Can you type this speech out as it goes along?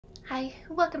Hi,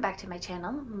 welcome back to my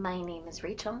channel. My name is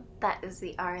Rachel. That is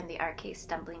the R in the RK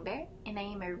Stumbling Bear, and I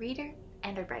am a reader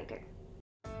and a writer.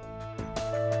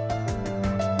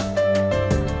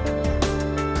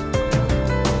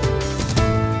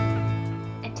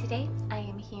 And today I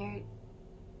am here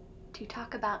to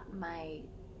talk about my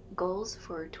goals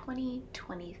for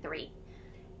 2023.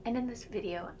 And in this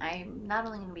video, I'm not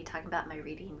only going to be talking about my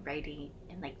reading, writing,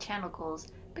 and channel goals,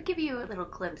 but give you a little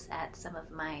glimpse at some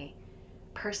of my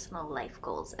personal life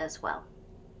goals as well.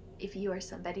 If you are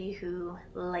somebody who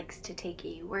likes to take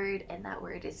a word and that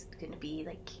word is going to be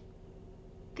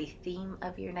the theme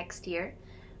of your next year,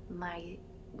 my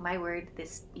word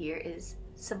this year is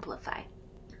simplify.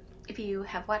 If you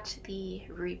have watched the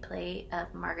replay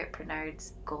of Margaret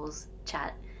Bernard's goals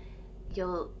chat,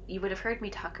 you would have heard me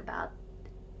talk about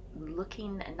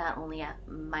looking not only at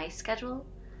my schedule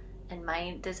and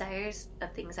my desires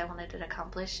of things I wanted to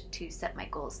accomplish to set my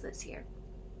goals this year.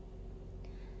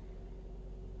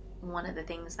 One of the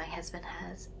things my husband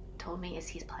has told me is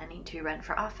he's planning to run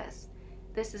for office.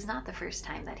 This is not the first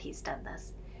time that he's done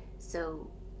this,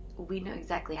 so we know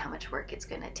exactly how much work it's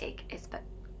going to take,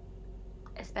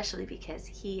 especially because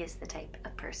he is the type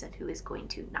of person who is going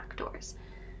to knock doors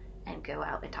and go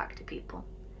out and talk to people.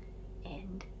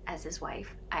 And as his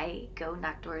wife, I go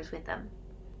knock doors with him,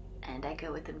 and I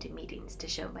go with him to meetings to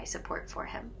show my support for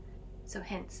him. So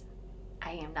hence,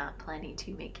 I am not planning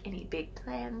to make any big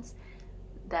plans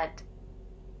that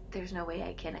there's no way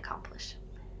I can accomplish.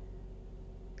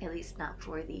 At least not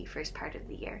for the first part of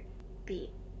the year. The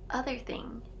other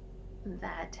thing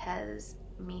that has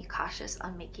me cautious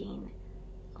on making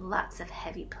lots of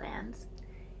heavy plans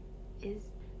is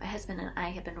my husband and I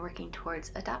have been working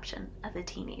towards adoption of a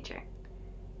teenager.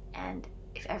 And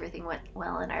if everything went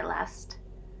well in our last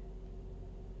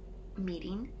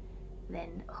meeting,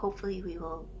 then hopefully we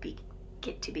will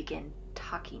get to begin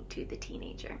talking to the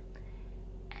teenager.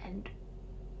 And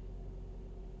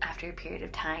after a period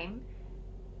of time,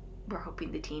 we're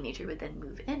hoping the teenager would then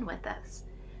move in with us.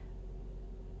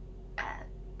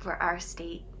 For our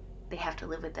state, they have to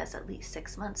live with us at least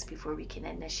 6 months before we can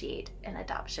initiate an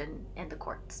adoption in the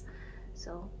courts.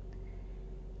 So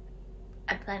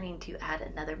I'm planning to add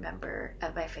another member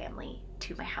of my family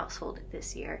to my household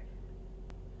this year.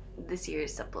 This year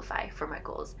is simplify for my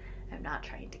goals. I'm not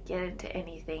trying to get into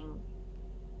anything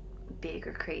big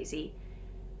or crazy.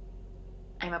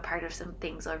 I'm a part of some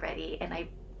things already, and I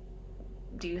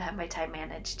do have my time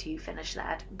managed to finish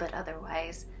that, but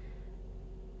otherwise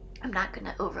I'm not going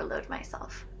to overload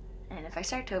myself. And if I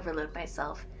start to overload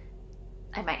myself,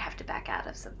 I might have to back out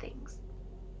of some things.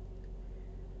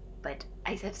 But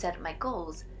I have set my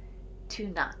goals to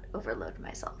not overload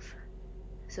myself.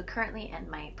 So currently in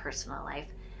my personal life,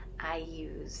 I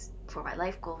use, for my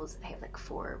life goals, I have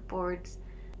 4 boards.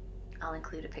 I'll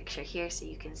include a picture here so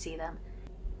you can see them.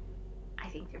 I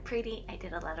think they're pretty. I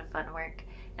did a lot of fun work,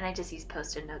 and I just use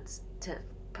post-it notes to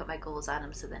put my goals on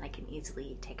them so then I can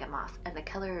easily take them off. And the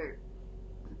colors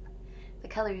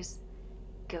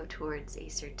go towards a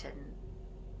certain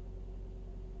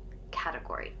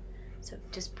category. So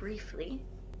just briefly,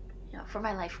 for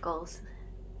my life goals,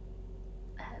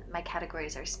 my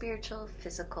categories are spiritual,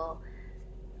 physical,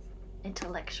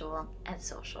 intellectual, and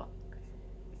social.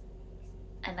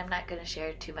 And I'm not going to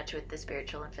share too much with the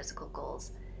spiritual and physical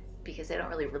goals because they don't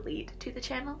really relate to the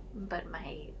channel, but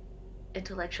my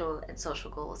intellectual and social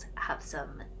goals have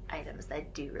some items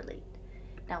that do relate.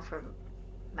 Now for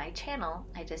my channel,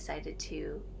 I decided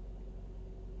to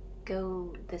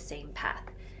go the same path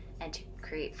and to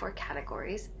create 4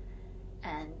 categories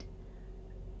and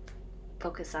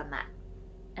focus on that.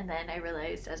 And then I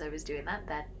realized as I was doing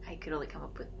that I could only come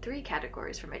up with 3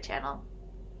 categories for my channel,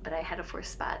 but I had a 4th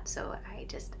spot, so I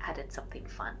just added something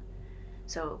fun.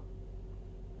 So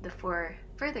the 4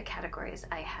 further categories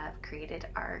I have created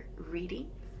are reading,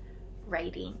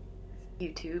 writing,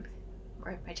 YouTube,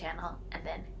 or my channel, and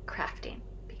then crafting,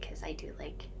 because I do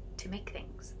like to make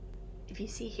things. If you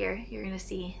see here, you're going to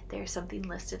see there's something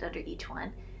listed under each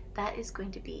one. That is going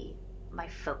to be my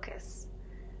focus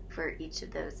for each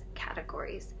of those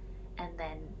categories. And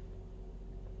then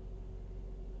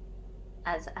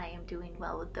as I am doing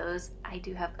well with those, I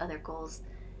do have other goals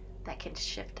that can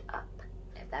shift up,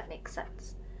 if that makes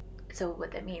sense. So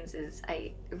what that means is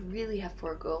I really have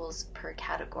 4 goals per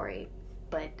category,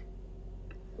 but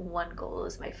 1 goal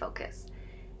is my focus.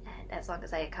 And as long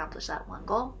as I accomplish that 1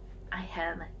 goal, I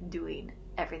am doing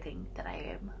everything that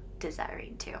I am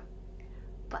desiring to.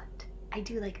 But I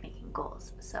do like making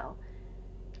goals, so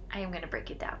I am going to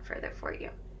break it down further for you.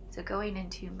 So going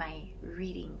into my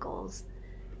reading goals,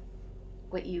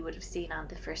 what you would have seen on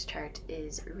the first chart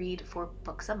is read 4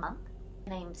 books a month.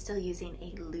 And I'm still using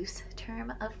a loose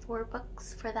term of 4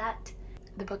 books for that.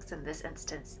 The books in this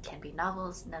instance can be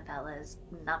novels, novellas,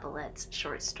 novelettes,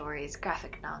 short stories,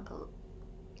 graphic novels,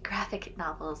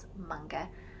 manga,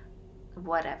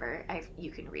 whatever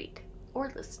you can read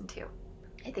or listen to.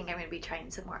 I think I'm going to be trying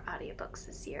some more audiobooks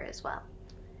this year as well.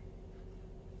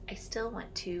 I still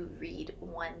want to read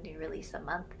 1 new release a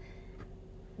month.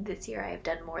 This year I have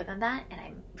done more than that, and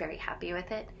I'm very happy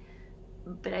with it.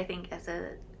 But I think as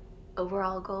a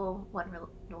overall goal,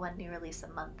 one new release a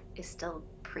month is still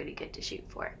pretty good to shoot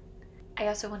for. I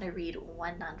also want to read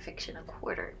 1 nonfiction a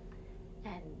quarter,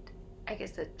 and I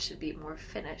guess that should be more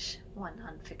finish 1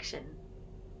 nonfiction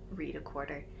read a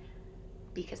quarter,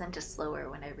 because I'm just slower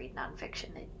when I read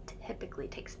nonfiction. It typically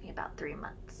takes me about 3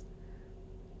 months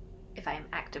if I'm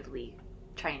actively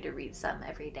trying to read some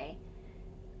every day.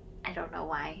 I don't know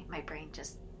why, my brain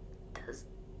just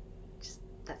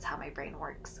that's how my brain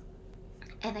works.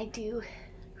 And I do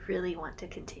really want to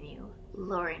continue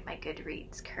lowering my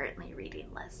Goodreads currently reading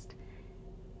list.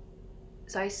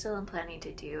 So I still am planning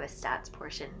to do a stats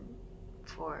portion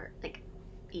for like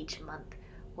each month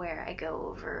where I go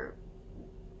over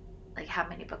like how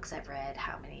many books I've read,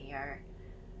 how many are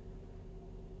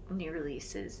new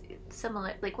releases,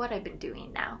 similar like what I've been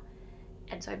doing now.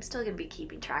 And so I'm still going to be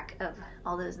keeping track of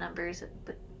all those numbers,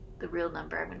 but the real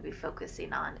number I'm going to be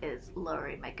focusing on is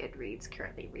lowering my Goodreads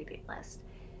currently reading list,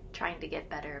 trying to get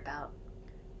better about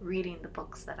reading the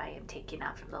books that I am taking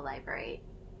out from the library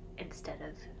instead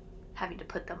of having to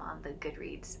put them on the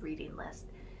Goodreads reading list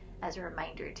as a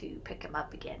reminder to pick them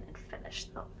up again and finish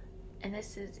them. And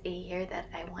this is a year that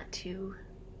I want to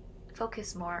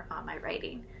focus more on my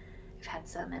writing. I've had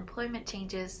some employment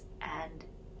changes, and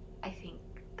I think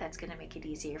that's going to make it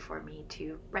easier for me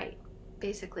to write.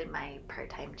 Basically, my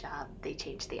part-time job, they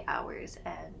changed the hours,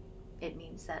 and it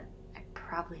means that I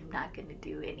probably am not going to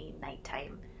do any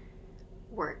nighttime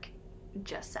work,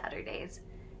 just Saturdays,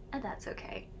 and that's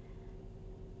okay.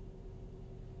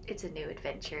 It's a new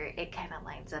adventure. It kind of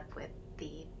lines up with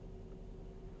the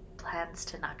plans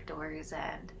to knock doors,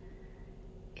 and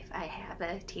if I have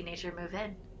a teenager move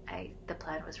in, the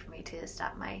plan was for me to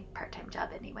stop my part-time job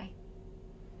anyway.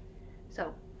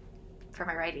 So for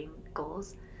my writing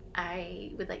goals,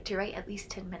 I would like to write at least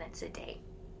 10 minutes a day.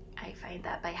 I find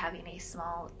that by having a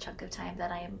small chunk of time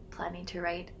that I am planning to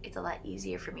write, it's a lot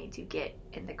easier for me to get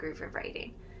in the groove of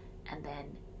writing. And then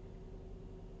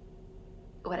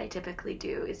what I typically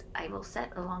do is I will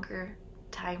set a longer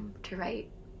time to write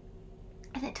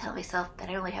and then tell myself that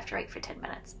I only have to write for 10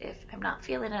 minutes. If I'm not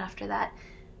feeling it after that,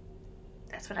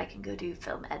 that's when I can go do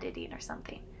film editing or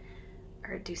something,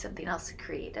 or do something else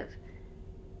creative.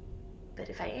 But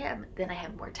if I am, then I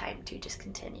have more time to just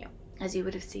continue. As you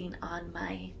would have seen on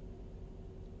my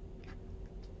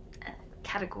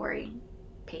category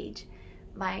page,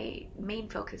 my main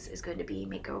focus is going to be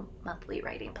make a monthly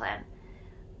writing plan.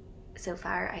 So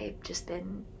far, I've just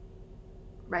been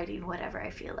writing whatever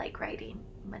I feel like writing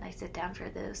when I sit down for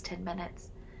those 10 minutes.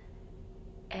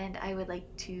 And I would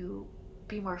like to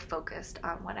be more focused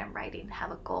on what I'm writing,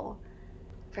 have a goal.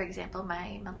 For example,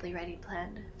 my monthly writing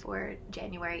plan for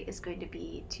January is going to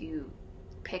be to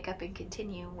pick up and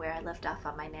continue where I left off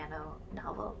on my Nano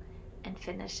novel and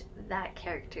finish that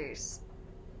character's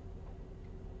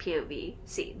POV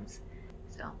scenes.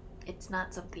 So it's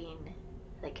not something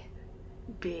like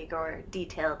big or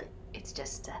detailed, it's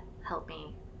just to help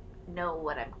me know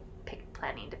what I'm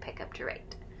planning to pick up to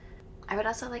write. I would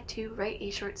also like to write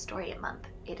a short story a month.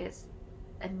 It is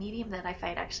a medium that I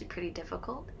find actually pretty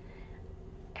difficult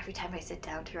every time I sit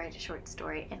down to write a short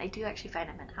story, and I do actually find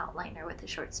I'm an outliner with a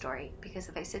short story, because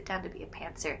if I sit down to be a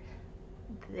pantser,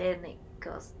 then it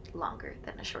goes longer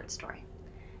than a short story.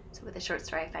 So with a short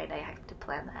story, I find I have to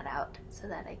plan that out so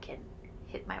that I can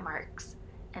hit my marks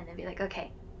and then be like,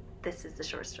 okay, this is the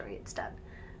short story, it's done.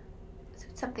 So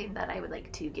it's something that I would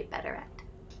like to get better at.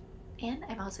 And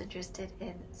I'm also interested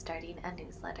in starting a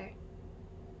newsletter.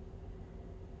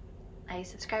 I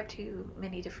subscribe to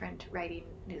many different writing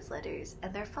newsletters,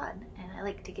 and they're fun, and I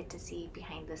like to get to see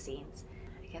behind the scenes.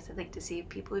 I guess I'd like to see if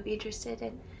people would be interested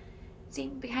in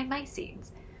seeing behind my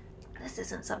scenes. This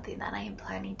isn't something that I am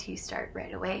planning to start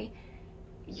right away.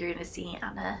 You're going to see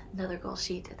on another goal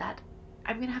sheet that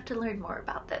I'm going to have to learn more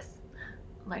about this,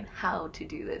 learn how to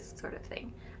do this sort of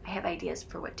thing. I have ideas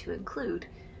for what to include,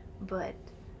 but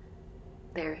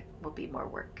there will be more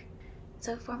work.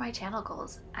 So for my channel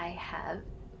goals, I have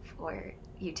for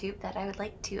YouTube that I would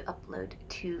like to upload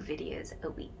 2 videos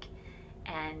a week.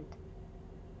 And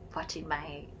watching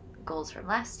my goals from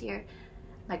last year,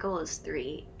 my goal is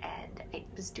 3, and I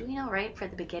was doing all right for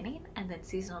the beginning, and then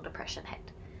seasonal depression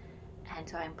hit. And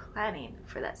so I'm planning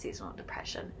for that seasonal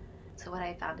depression. So what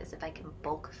I found is if I can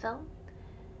bulk film,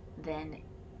 then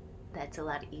that's a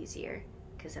lot easier,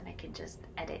 because then I can just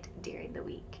edit during the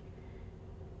week.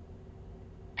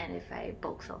 And if I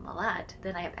bulk film a lot,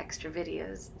 then I have extra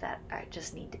videos that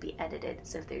just need to be edited.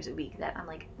 So if there's a week that I'm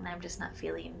like, I'm just not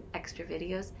feeling extra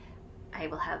videos, I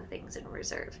will have things in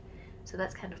reserve. So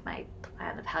that's kind of my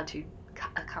plan of how to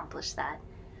accomplish that.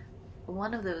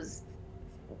 One of those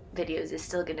videos is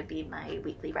still going to be my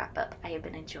weekly wrap-up. I have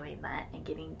been enjoying that and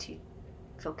getting to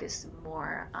focus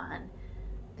more on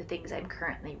the things I'm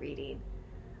currently reading.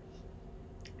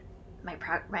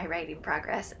 My writing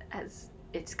progress as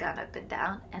it's gone up and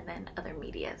down, and then other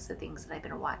media, so things that I've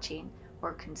been watching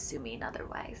or consuming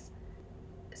otherwise.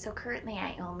 So currently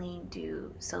I only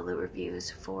do solo reviews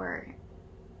for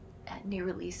new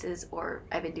releases, or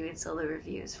I've been doing solo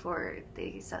reviews for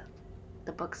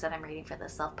the books that I'm reading for the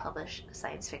self-published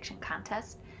science fiction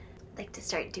contest. I'd like to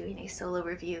start doing a solo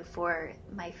review for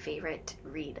my favorite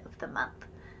read of the month,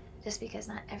 just because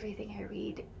not everything I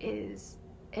read is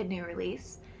a new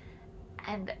release,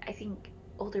 and I think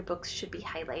older books should be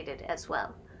highlighted as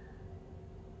well.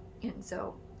 And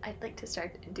so I'd like to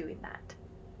start doing that.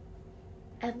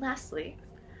 And lastly,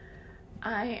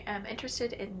 I am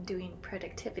interested in doing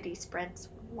productivity sprints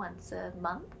once a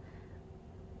month.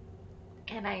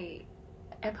 And I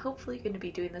am hopefully going to be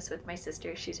doing this with my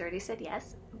sister. She's already said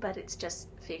yes, but it's just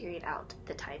figuring out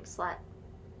the time slot.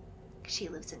 She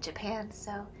lives in Japan,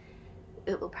 so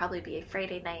it will probably be a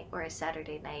Friday night or a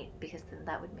Saturday night, because then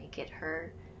that would make it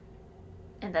her,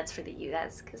 and that's for the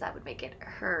US, because that would make it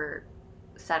her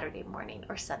Saturday morning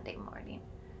or Sunday morning.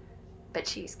 But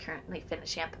she's currently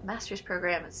finishing up a master's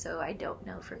program, so I don't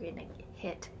know if we're going to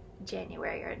hit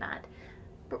January or not.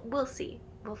 But we'll see.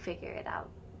 We'll figure it out.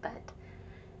 But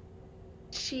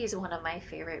she's one of my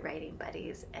favorite writing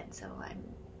buddies, and so I'm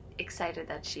excited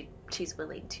that she's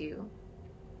willing to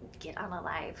get on a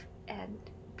live and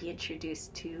be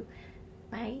introduced to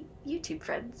my YouTube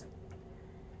friends.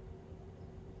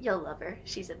 You'll love her.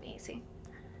 She's amazing.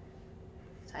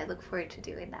 So I look forward to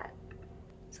doing that.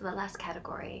 So the last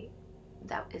category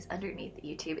that is underneath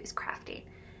YouTube is crafting.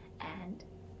 And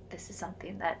this is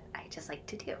something that I just like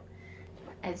to do.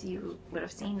 As you would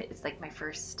have seen, it's like my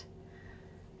first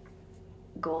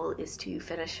goal is to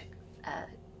finish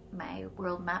my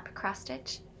world map cross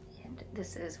stitch. And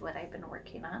this is what I've been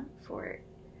working on for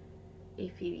a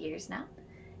few years now.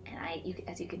 And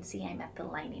as you can see, I'm at the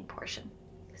lining portion.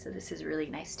 So this is really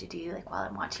nice to do like while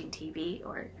I'm watching TV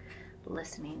or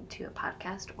listening to a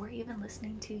podcast or even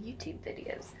listening to YouTube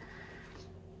videos.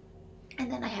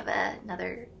 And then I have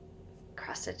another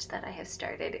cross stitch that I have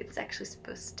started. It's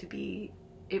actually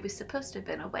it was supposed to have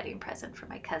been a wedding present for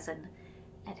my cousin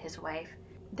and his wife.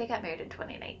 They got married in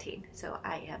 2019, so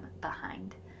I am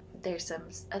behind. There's some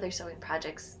other sewing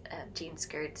projects, jean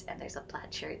skirts, and there's a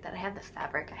plaid shirt that I have the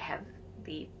fabric, I have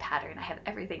the pattern, I have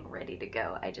everything ready to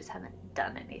go. I just haven't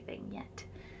done anything yet.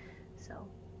 So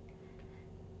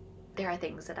there are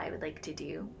things that I would like to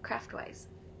do craft-wise.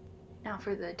 Now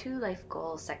for the 2 life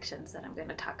goal sections that I'm going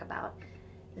to talk about,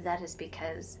 that is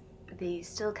because they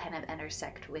still kind of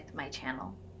intersect with my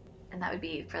channel. And that would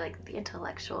be for like the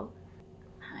intellectual.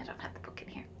 I don't have the book in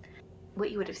here.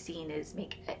 What you would have seen is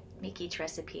make each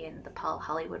recipe in the Paul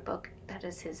Hollywood book. That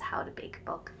is his how to bake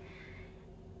book.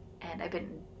 And I've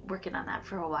been working on that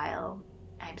for a while.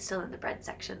 I'm still in the bread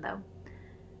section though.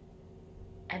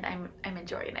 And I'm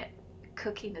enjoying it.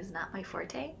 Cooking is not my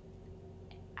forte.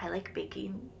 I like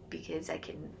baking because I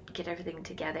can get everything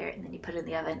together and then you put it in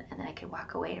the oven and then I can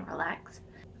walk away and relax.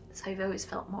 So I've always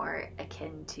felt more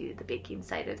akin to the baking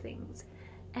side of things.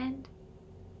 And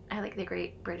I like the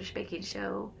Great British Baking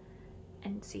Show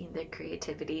and seeing their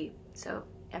creativity. So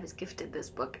I was gifted this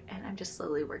book and I'm just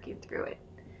slowly working through it.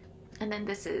 And then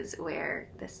this is where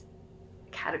this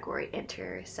category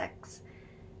intersects.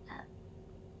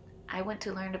 I want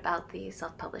to learn about the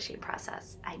self-publishing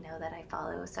process. I know that I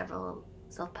follow several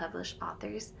self-published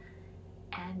authors,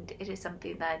 and it is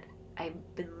something that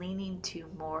I've been leaning to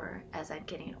more as I'm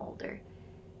getting older.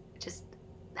 Just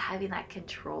having that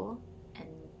control and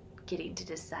getting to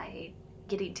decide,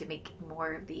 getting to make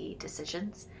more of the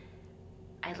decisions.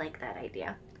 I like that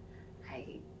idea.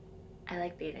 I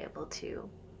like being able to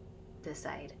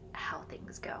decide how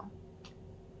things go.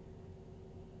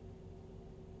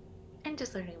 And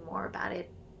just learning more about it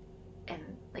and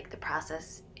like the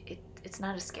process, it's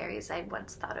not as scary as I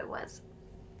once thought it was.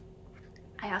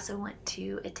 I also want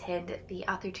to attend the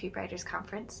AuthorTube Writers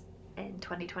Conference in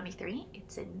 2023.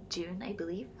 It's in June, I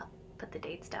believe. I'll put the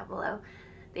dates down below,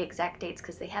 the exact dates,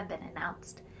 because they have been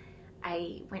announced.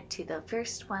 I went to the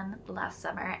first one last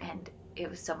summer and it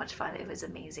was so much fun. It was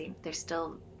amazing. There's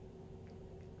still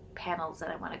panels that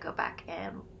I want to go back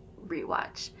and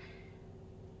rewatch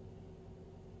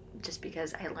just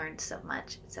because I learned so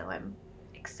much. So I'm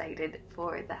excited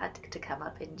for that to come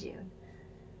up in June.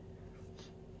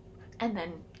 And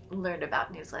then learn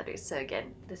about newsletters. So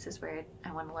again, this is where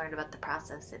I want to learn about the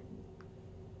process and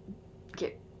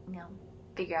get,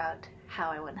 figure out how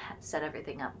I want to set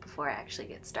everything up before I actually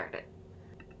get started.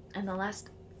 And the last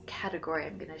category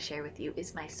I'm going to share with you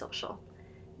is my social.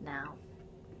 Now,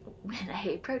 when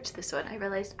I approached this one, I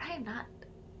realized I am not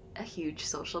a huge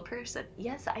social person.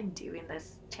 Yes, I'm doing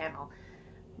this channel,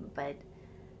 but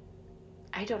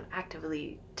I don't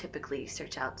actively typically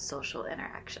search out social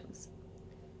interactions.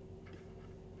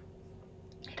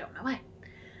 I don't know why.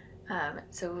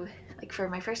 So like for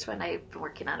my first one, I've been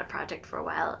working on a project for a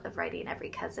while of writing every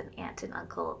cousin, aunt, and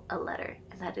uncle a letter.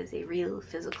 And that is a real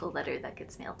physical letter that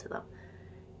gets mailed to them.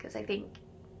 Because I think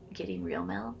getting real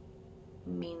mail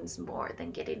means more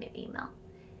than getting an email.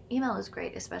 Email is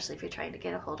great, especially if you're trying to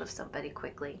get a hold of somebody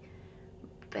quickly.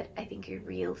 But I think a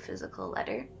real physical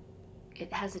letter,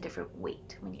 it has a different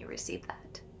weight when you receive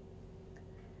that.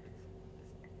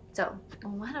 So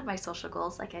one of my social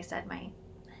goals, like I said, my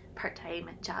part-time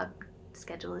job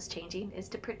schedule is changing, is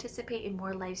to participate in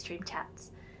more live stream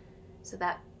chats. So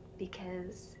that,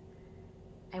 because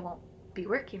I won't be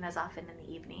working as often in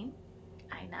the evening,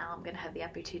 I now am going to have the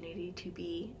opportunity to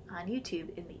be on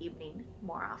YouTube in the evening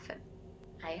more often.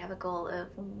 I have a goal of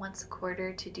once a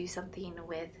quarter to do something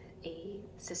with a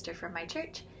sister from my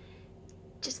church,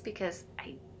 just because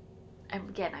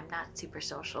I'm not super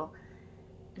social,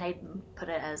 and I put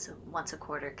it as once a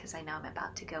quarter because I know I'm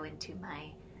about to go into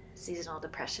my seasonal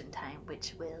depression time,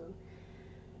 which will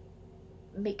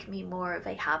make me more of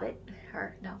a hobbit,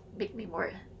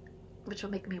 which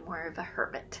will make me more of a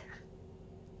hermit.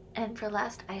 And for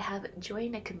last, I have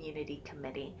joined a community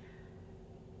committee.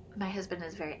 My husband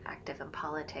is very active in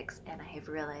politics, and I have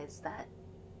realized that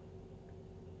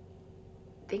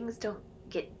things don't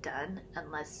get done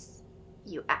unless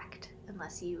you act,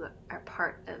 unless you are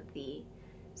part of the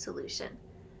solution.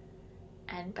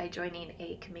 And by joining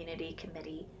a community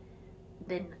committee,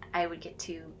 then I would get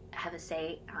to have a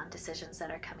say on decisions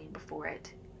that are coming before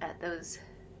it. Those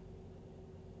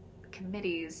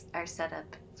committees are set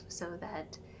up so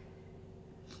that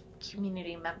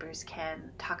community members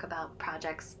can talk about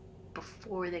projects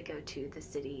before they go to the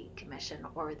city commission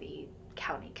or the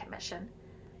county commission.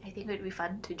 I think it would be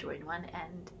fun to join one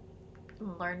and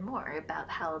learn more about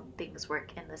how things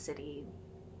work in the city,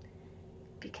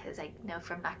 because I know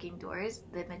from knocking doors,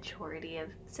 the majority of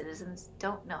citizens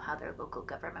don't know how their local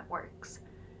government works.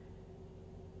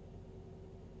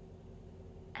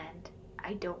 And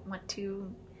I don't want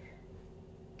to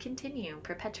continue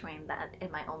perpetuating that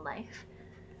in my own life.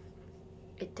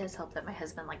 It does help that my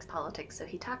husband likes politics, so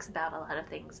he talks about a lot of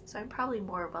things, so I'm probably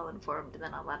more well informed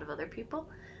than a lot of other people,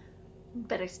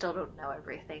 but I still don't know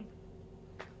everything.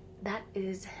 That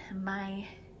is my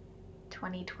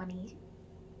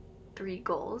 2023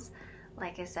 goals.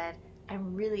 Like I said,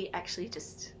 I'm really actually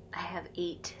I have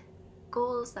 8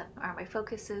 goals that are my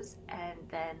focuses, and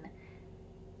then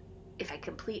if I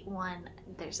complete one,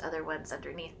 there's other ones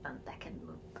underneath them that can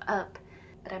move up.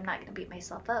 But I'm not going to beat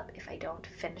myself up if I don't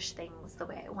finish things the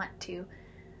way I want to,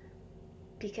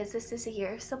 because this is a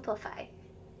year of simplify,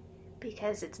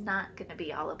 because it's not going to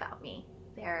be all about me.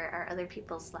 There are other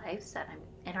people's lives that I'm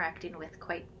interacting with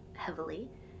quite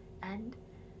heavily, and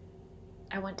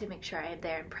I want to make sure I am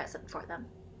there and present for them.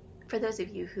 For those of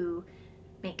you who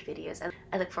make videos,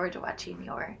 I look forward to watching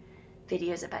your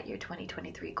videos about your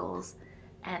 2023 goals.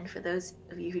 And for those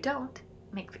of you who don't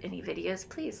make any videos,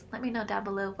 please let me know down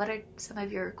below what are some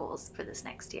of your goals for this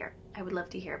next year. I would love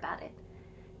to hear about it.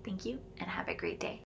 Thank you, and have a great day.